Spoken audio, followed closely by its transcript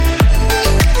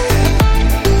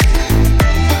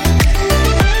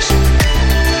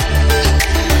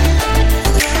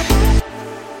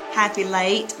Happy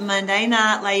late Monday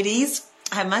night, ladies.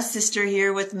 I have my sister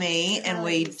here with me, and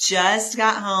we just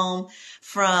got home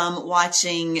from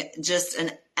watching just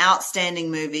an outstanding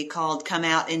movie called Come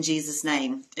Out in Jesus'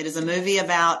 Name. It is a movie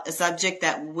about a subject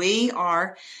that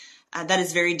that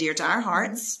is very dear to our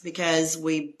hearts because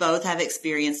we both have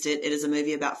experienced it. It is a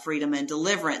movie about freedom and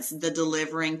deliverance, the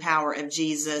delivering power of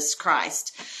Jesus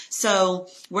Christ. So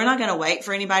we're not going to wait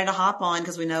for anybody to hop on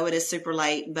because we know it is super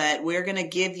late, but we're going to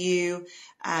give you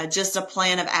just a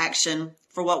plan of action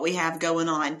for what we have going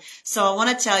on. So I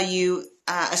want to tell you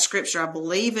a scripture. I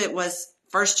believe it was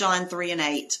 1 John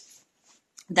 3:8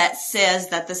 that says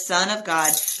that the Son of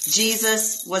God,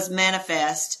 Jesus, was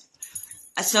manifest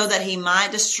so that he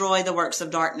might destroy the works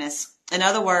of darkness. In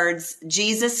other words,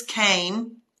 Jesus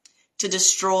came to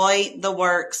destroy the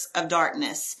works of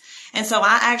darkness. And so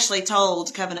I actually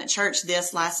told Covenant Church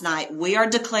this last night. We are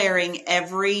declaring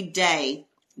every day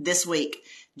this week,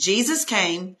 Jesus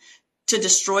came to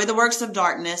destroy the works of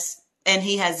darkness, and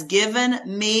he has given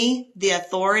me the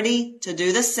authority to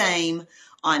do the same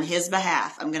on his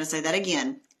behalf. I'm going to say that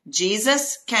again.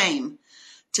 Jesus came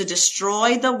to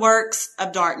destroy the works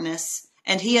of darkness,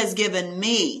 and he has given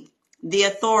me the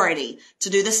authority to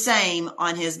do the same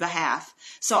on his behalf.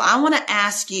 So I want to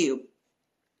ask you,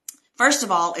 first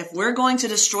of all, if we're going to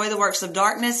destroy the works of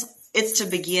darkness, it's to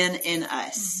begin in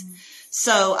us. Mm-hmm.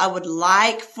 So I would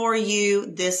like for you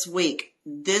this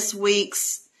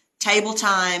week's table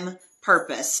time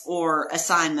purpose or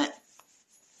assignment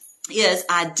is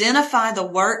identify the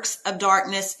works of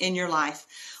darkness in your life.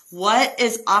 What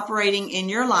is operating in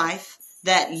your life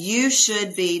that you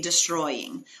should be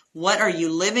destroying? What are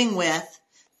you living with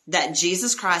that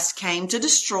Jesus Christ came to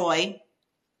destroy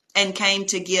and came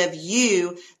to give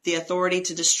you the authority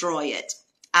to destroy it?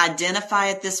 Identify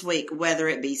it this week, whether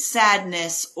it be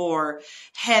sadness or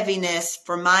heaviness.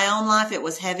 For my own life, it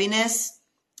was heaviness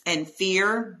and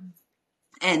fear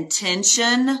and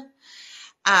tension.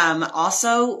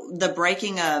 Also the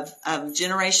breaking of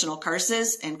generational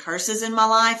curses and curses in my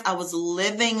life. I was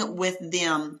living with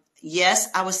them. Yes,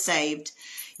 I was saved.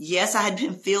 Yes, I had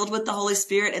been filled with the Holy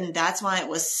Spirit, and that's why it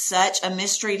was such a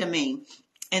mystery to me.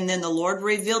 And then the Lord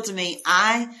revealed to me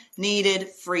I needed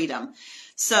freedom.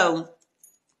 So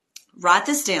write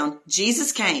this down.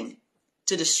 Jesus came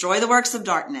to destroy the works of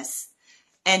darkness,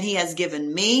 and he has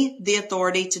given me the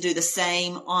authority to do the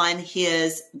same on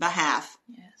his behalf.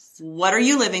 Yes. What are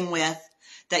you living with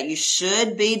that you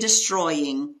should be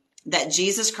destroying that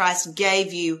Jesus Christ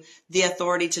gave you the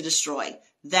authority to destroy?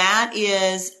 That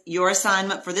is your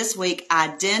assignment for this week.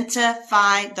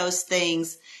 Identify those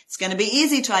things. It's going to be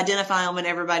easy to identify them with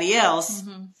everybody else,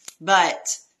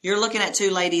 but you're looking at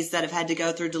two ladies that have had to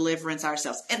go through deliverance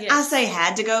ourselves. And yes. I say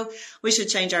had to go. We should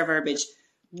change our verbiage.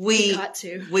 We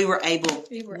were able.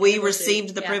 We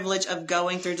received the privilege of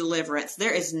going through deliverance.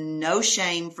 There is no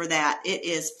shame for that. It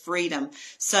is freedom.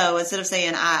 So instead of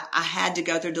saying I had to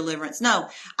go through deliverance, no,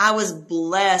 I was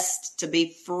blessed to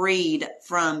be freed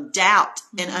from doubt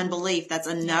and unbelief. That's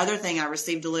another thing I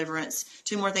received deliverance.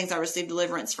 Two more things I received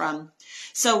deliverance from.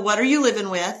 So what are you living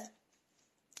with?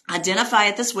 Identify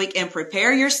it this week and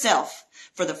prepare yourself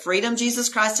for the freedom Jesus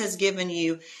Christ has given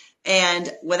you.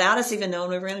 And without us even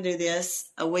knowing we were going to do this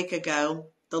a week ago,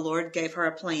 the Lord gave her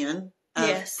a plan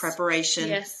of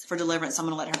preparation for deliverance. So I'm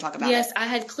going to let her talk about it. Yes, I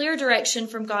had clear direction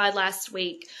from God last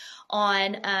week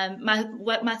on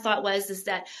what my thought was is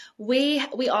that we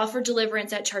offer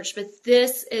deliverance at church, but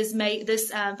this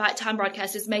Fight Time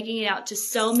broadcast is making it out to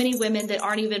so many women that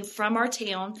aren't even from our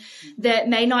town that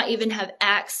may not even have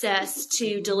access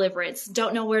to deliverance,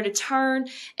 don't know where to turn,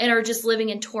 and are just living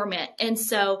in torment. And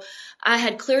so I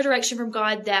had clear direction from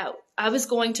God that I was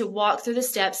going to walk through the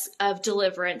steps of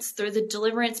deliverance, through the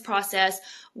deliverance process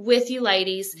with you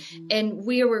ladies, and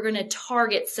we were going to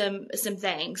target some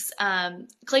things.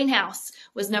 Clean house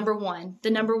was number one, the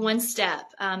number one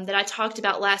step that I talked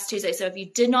about last Tuesday. So if you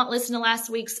did not listen to last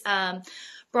week's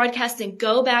broadcasting,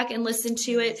 go back and listen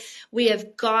to it. We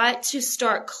have got to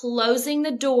start closing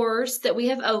the doors that we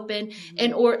have opened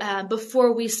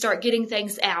before we start getting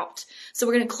things out. So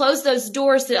we're going to close those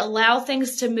doors that allow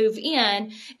things to move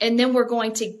in, and then we're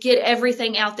going to get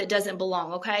everything out that doesn't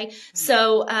belong, okay?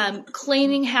 So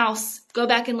cleaning house, go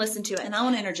back and listen to it. And I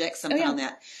want to interject something on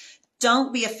that.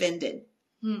 Don't be offended.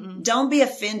 Don't be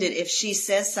offended if she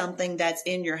says something that's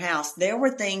in your house. There were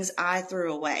things I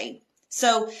threw away.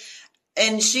 So,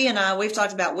 and she and I, we've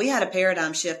talked about, we had a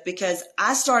paradigm shift because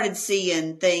I started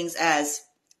seeing things as,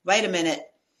 wait a minute,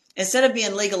 instead of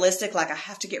being legalistic, like I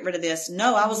have to get rid of this.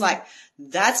 No, I was like,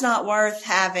 that's not worth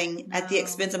having at the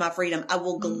expense of my freedom. I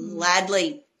will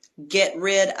gladly get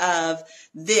rid of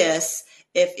this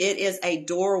if it is a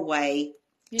doorway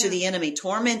to the enemy,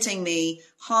 tormenting me,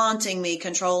 haunting me,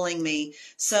 controlling me.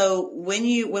 So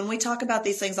when we talk about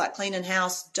these things like cleaning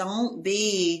house, don't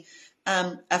be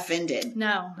offended.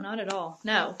 No, not at all.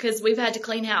 No, because we've had to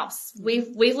clean house.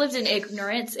 We've lived in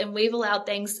ignorance, and we've allowed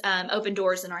things open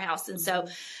doors in our house, and so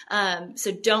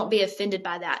don't be offended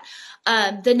by that.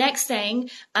 The next thing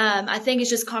I think is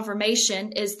just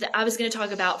confirmation is that I was going to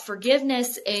talk about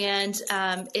forgiveness, and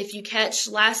if you catch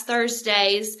last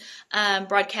Thursday's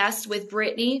broadcast with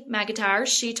Brittany McIntyre,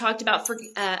 she talked about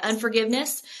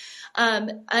unforgiveness.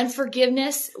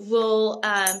 Unforgiveness will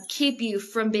keep you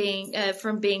from being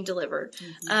delivered.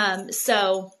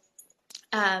 So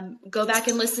go back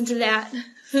and listen to that.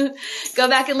 Go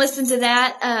back and listen to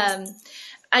that.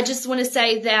 I just want to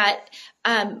say that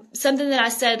something that I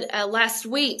said last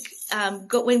week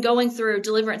when going through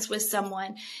deliverance with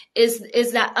someone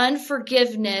is that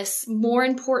unforgiveness more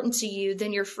important to you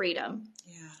than your freedom?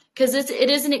 Because it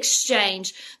is an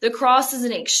exchange. The cross is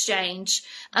an exchange.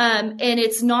 And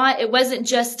it wasn't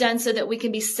just done so that we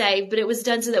can be saved, but it was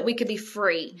done so that we could be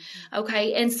free.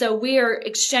 Okay. And so we are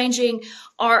exchanging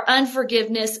our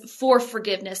unforgiveness for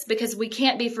forgiveness, because we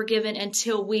can't be forgiven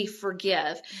until we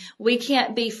forgive. We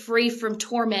can't be free from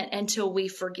torment until we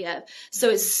forgive. So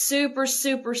it's super,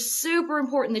 super, super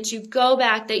important that you go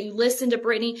back, that you listen to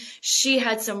Brittany. She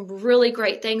had some really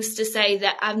great things to say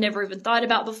that I've never even thought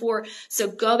about before. So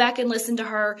go back and listen to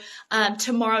her.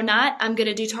 Tomorrow night, I'm going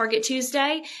to do Target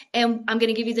Tuesday, and I'm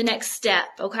going to give you the next step.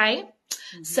 Okay.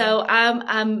 So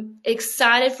I'm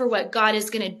excited for what God is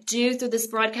going to do through this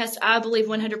broadcast. I believe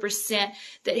 100%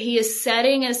 that He is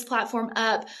setting this platform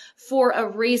up for a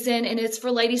reason, and it's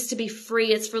for ladies to be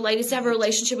free. It's for ladies to have a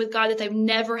relationship with God that they've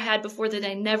never had before, that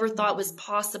they never thought was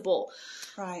possible.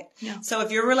 Right. Yeah. So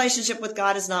if your relationship with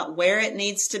God is not where it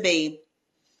needs to be,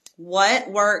 what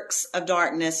works of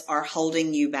darkness are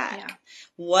holding you back? Yeah.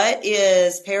 What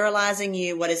is paralyzing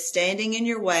you? What is standing in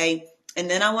your way? And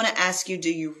then I want to ask you,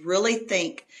 do you really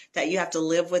think that you have to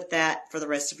live with that for the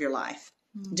rest of your life?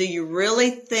 Do you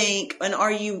really think, and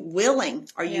are you willing?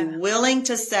 Are you willing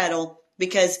to settle?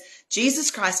 Because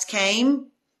Jesus Christ came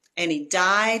and He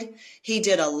died. He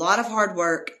did a lot of hard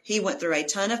work. He went through a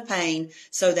ton of pain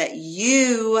so that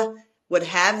you would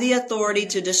have the authority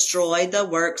to destroy the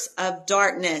works of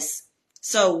darkness.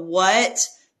 So what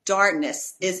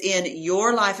darkness is in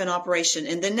your life in operation?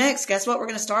 And then next, guess what? We're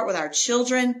going to start with our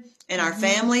children and our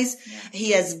families.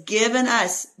 He has given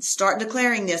us, start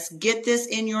declaring this, get this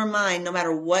in your mind, no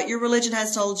matter what your religion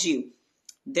has told you.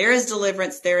 There is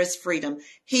deliverance, there is freedom.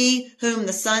 He whom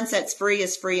the Son sets free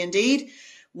is free indeed.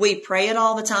 We pray it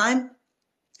all the time.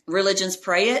 Religions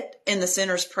pray it in the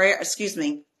sinner's prayer,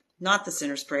 not the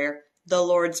sinner's prayer, the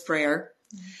Lord's Prayer.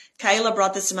 Kayla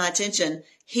brought this to my attention.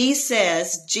 He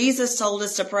says, Jesus told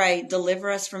us to pray, deliver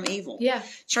us from evil. Yeah.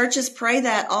 Churches pray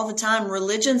that all the time.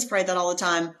 Religions pray that all the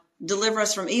time. Deliver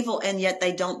us from evil, and yet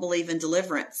they don't believe in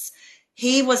deliverance.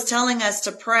 He was telling us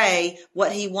to pray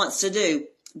what He wants to do.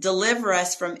 Deliver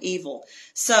us from evil.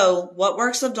 So what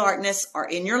works of darkness are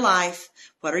in your life?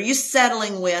 What are you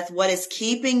settling with? What is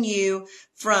keeping you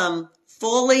from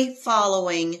fully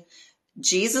following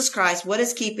Jesus Christ? What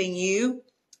is keeping you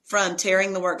from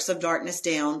tearing the works of darkness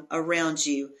down around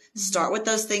you? Start with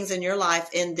those things in your life,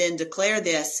 and then declare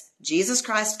this: Jesus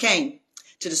Christ came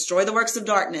to destroy the works of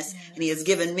darkness, and He has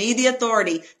given me the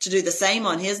authority to do the same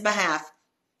on His behalf.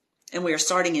 And we are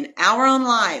starting in our own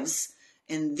lives,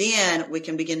 and then we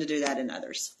can begin to do that in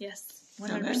others. Yes,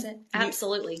 100%.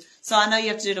 Absolutely. So I know you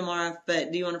have to do tomorrow,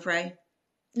 but do you want to pray?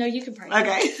 No, you can pray.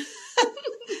 Okay.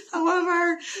 I love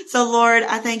her. So Lord,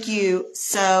 I thank you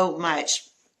so much.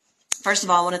 First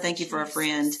of all, I want to thank you for a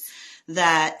friend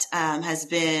that has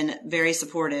been very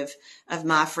supportive of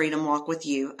my freedom walk with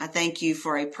you. I thank you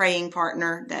for a praying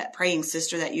partner, that praying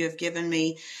sister that you have given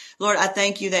me. Lord, I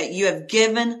thank you that you have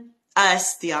given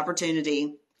us the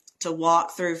opportunity to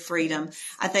walk through freedom.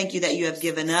 I thank you that you have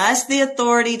given us the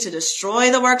authority to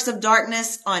destroy the works of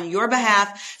darkness on your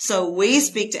behalf. So we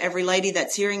speak to every lady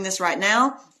that's hearing this right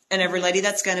now, and every lady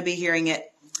that's going to be hearing it.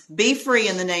 Be free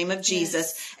in the name of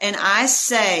Jesus. Yes. And I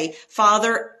say,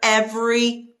 Father,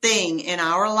 everything in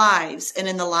our lives and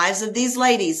in the lives of these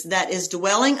ladies that is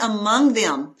dwelling among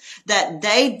them that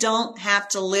they don't have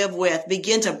to live with,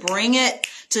 begin to bring it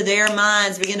to their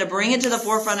minds, begin to bring it to the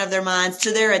forefront of their minds,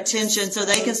 to their attention, so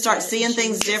they can start seeing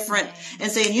things different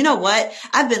and saying, you know what?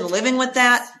 I've been living with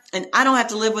that, and I don't have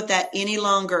to live with that any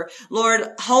longer. Lord,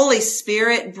 Holy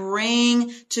Spirit,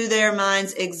 bring to their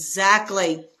minds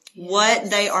exactly what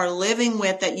they are living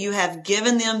with, that you have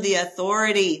given them the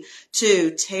authority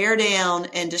to tear down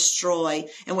and destroy.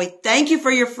 And we thank you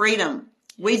for your freedom.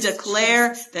 We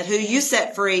declare that who you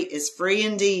set free is free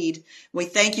indeed. We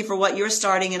thank you for what you're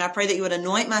starting, and I pray that you would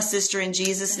anoint my sister in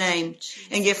Jesus' name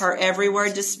and give her every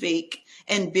word to speak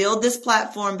and build this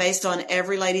platform based on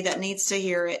every lady that needs to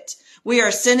hear it. We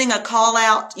are sending a call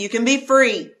out. You can be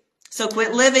free. So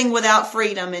quit living without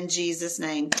freedom in Jesus'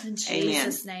 name. In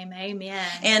Jesus' name, amen.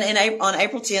 And on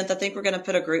April 10th, I think we're going to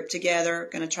put a group together,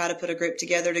 going to try to put a group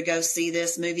together to go see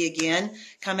this movie again,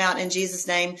 Come Out in Jesus'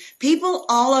 Name. People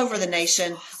all over the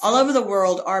nation, all over the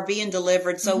world are being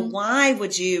delivered. So why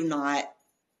would you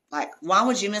why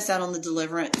would you miss out on the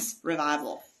deliverance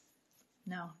revival?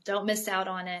 No, don't miss out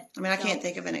on it. I mean, I can't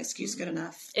think of an excuse good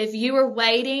enough. If you're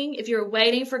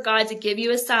waiting for God to give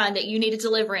you a sign that you need a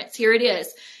deliverance, here it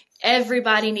is.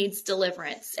 Everybody needs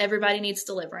deliverance. Everybody needs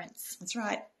deliverance. That's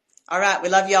right. All right. We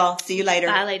love y'all. See you later.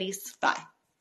 Bye, ladies. Bye.